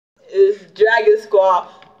is DIGGZ Squad,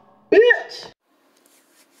 bitch.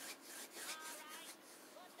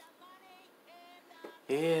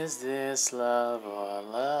 Is this love or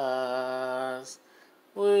lust?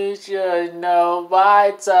 We should know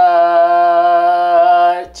by touch.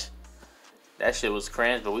 That shit was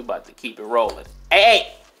cringe, but we about to keep it rolling.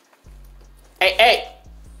 Hey, hey, hey,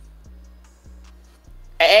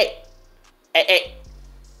 hey, hey, hey,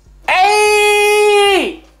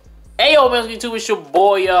 hey, hey, yo, man, YouTube, it's your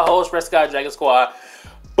boy, your host, Red Sky DIGGZ Squad.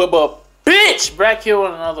 But bitch, back here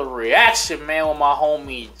with another reaction, man, with my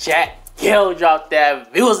homie Jack. Yo, dropped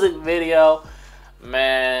that music video,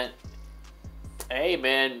 man. Hey,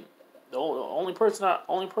 man, the only person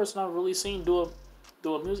I've really seen do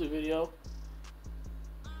a music video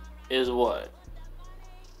is what?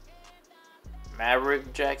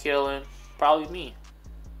 Maverick, Jack Hill, and probably me.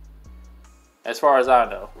 As far as I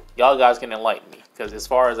know, y'all guys can enlighten me, because as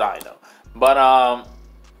far as I know, but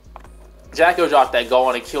Jack Hill dropped that "Go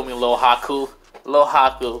On and Kill Me" Lil HAKU,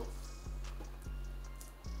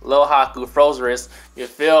 froze wrist. You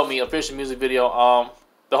feel me? Official music video.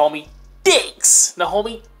 The homie DIGGZ,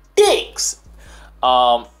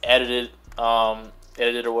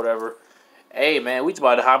 edited or whatever. Hey man, we just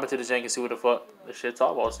about to hop into the jank and see what the fuck this shit's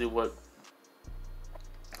all about. See what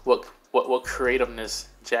creativeness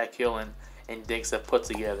Jack Hill and DIGGZ have put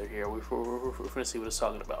together here. We're gonna see what it's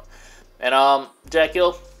talking about. And Jack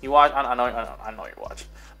Hill, you watch? I know you're watching.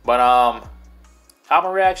 But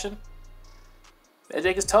album reaction.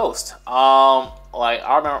 Jake is toast. Like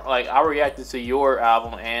I remember, like I reacted to your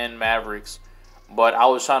album and Maverick's, but I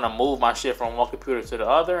was trying to move my shit from one computer to the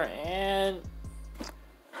other, and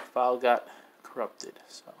file got corrupted.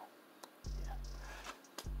 So yeah,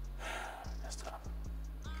 that's tough.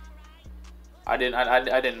 I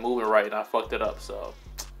didn't move it right, and I fucked it up. So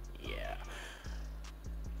yeah,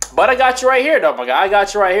 but I got you right here, though, my guy. I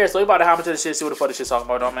got you right here. So we about to hop into the shit, see what the fuck this shit's talking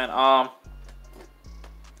about, though, man.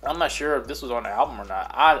 I'm not sure if this was on the album or not.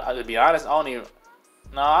 To be honest, I don't even.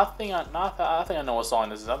 No, I think I know what song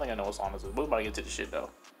this is. I think I know what song this is. We're about to get to the shit though.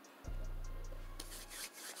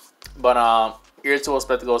 But here's to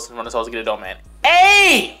expect to go run this house to get it done, man.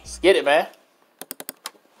 Hey, let's get it, man.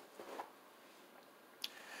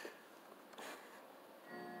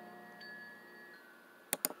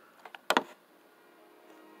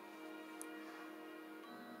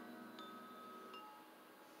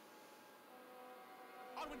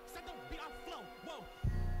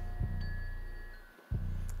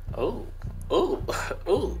 Oh, oh, oh,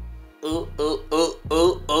 oh, oh, oh, oh,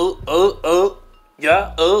 oh, oh, oh,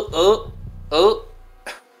 yeah, oh,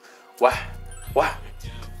 what,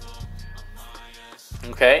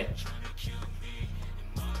 okay.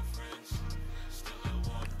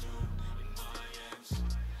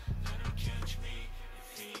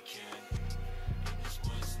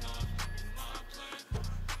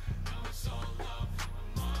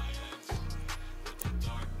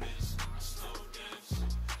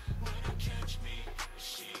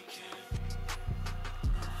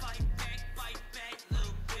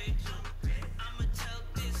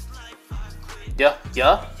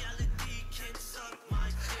 Yeah.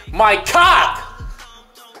 My cock!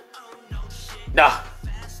 Nah.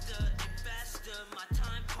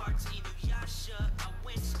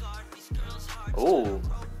 Ooh.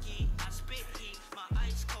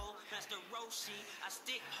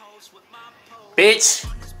 Bitch.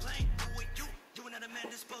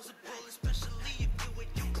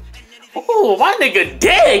 Ooh, my nigga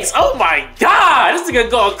DIGGZ. Oh my god. This nigga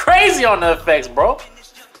going crazy on the effects, bro.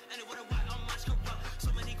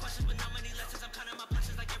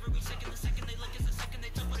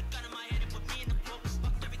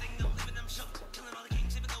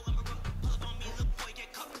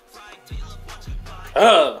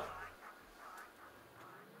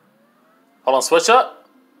 Hold on, switch up.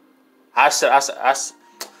 I should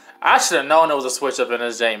have known there was a switch up in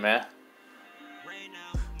this game, man.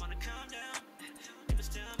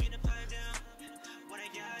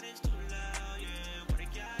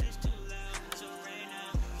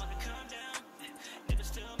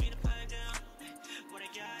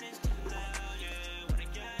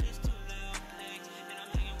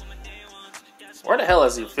 Where the hell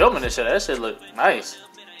is he filming this shit? That shit look nice.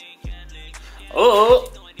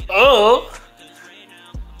 Oh, oh.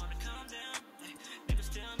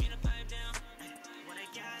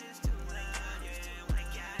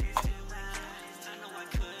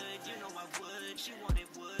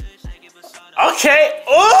 Okay.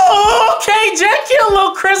 Oh, okay. Jack Hill,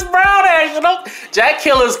 little Chris Brown action. Jack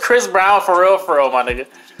Hill is Chris Brown for real, my nigga.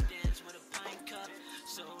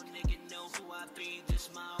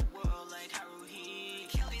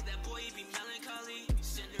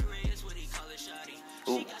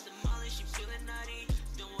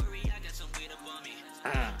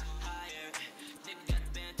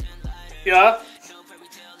 Yeah.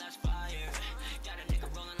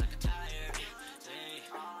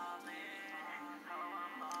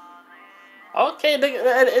 Okay,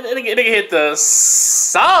 nigga hit the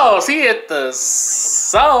sauce. He hit the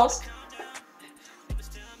sauce.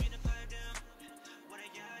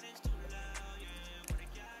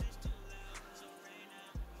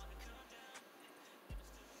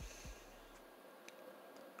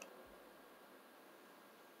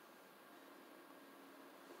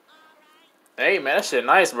 Hey man, that shit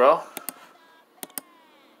nice, bro.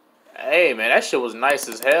 Hey man, that shit was nice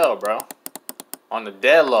as hell, bro. On the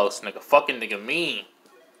deadlocks, nigga. Fucking nigga mean.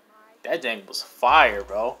 That jank was fire,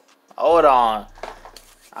 bro. Hold on.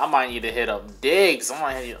 I might need to hit up DIGGZ.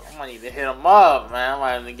 I might need to hit him up, man. I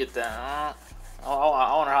might need to get that.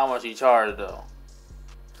 I wonder how much he charged, though.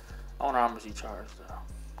 I wonder how much he charged, though.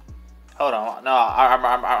 Hold on. No,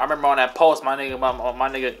 I remember on that post, my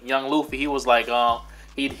nigga Young Luffy, he was like,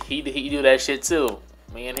 he do that shit too.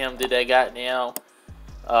 Me and him did that goddamn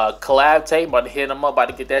collab tape. About to hit him up. About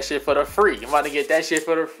to get that shit for the free. I'm about to get that shit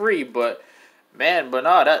for the free. But man, but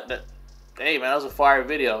no, that hey man, that was a fire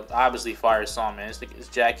video. Obviously fire song, man. It's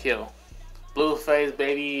Jack Hill, Blueface,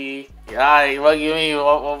 baby. Yeah, what you mean,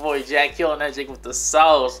 my boy Jack Hill and that chick with the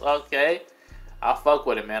sauce. Okay, I fuck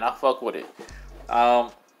with it, man. I fuck with it.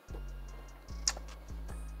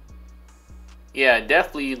 Yeah,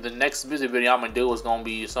 definitely the next music video I'm gonna do is gonna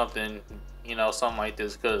be something, you know, something like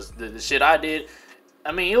this, because the shit I did,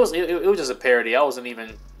 I mean, it was just a parody. I wasn't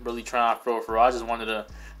even really trying to throw it for real. I just wanted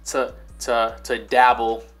to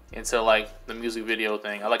dabble into like the music video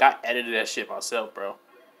thing. I edited that shit myself, bro.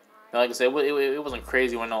 And like I said, it wasn't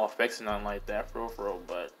crazy with no effects and nothing like that, for real,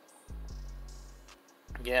 but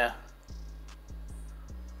yeah.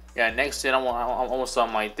 Yeah, next shit I want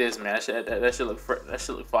something like this, man. That should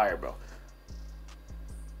look fire, bro.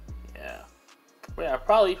 Yeah,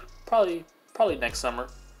 probably next summer.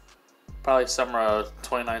 Probably summer of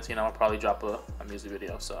 2019, I'll probably drop a music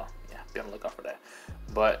video. So yeah, be on the lookout for that.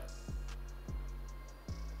 But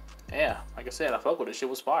yeah, like I said, I fuck with it. Shit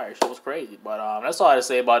was fire. Shit was crazy. But that's all I have to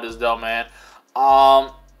say about this though, man.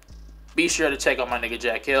 Be sure to check out my nigga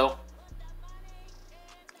Jack Hill.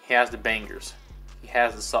 He has the bangers. He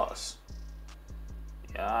has the sauce.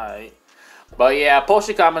 Yeah, alright. But yeah, post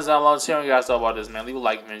your comments down below. Tell me you guys thought about this, man. Leave a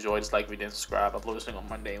like if you enjoyed. Dislike if you didn't subscribe. I upload this thing on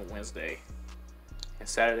Monday and Wednesday and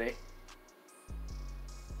Saturday.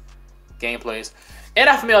 Gameplays. And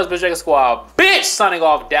after me, I was DIGGZ Squad. Bitch! Signing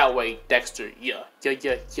off that way, Dexter. Yeah.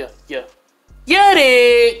 Yeah,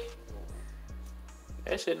 dig!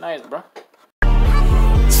 That shit nice, bro.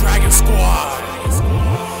 Dragon Squad.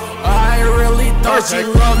 I really thought you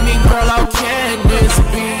loved me, girl. How can this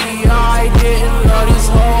be? I didn't love these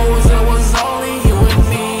hoes. It was only you and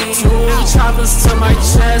me. 2 choppers to my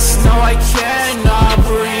chest. No, I cannot.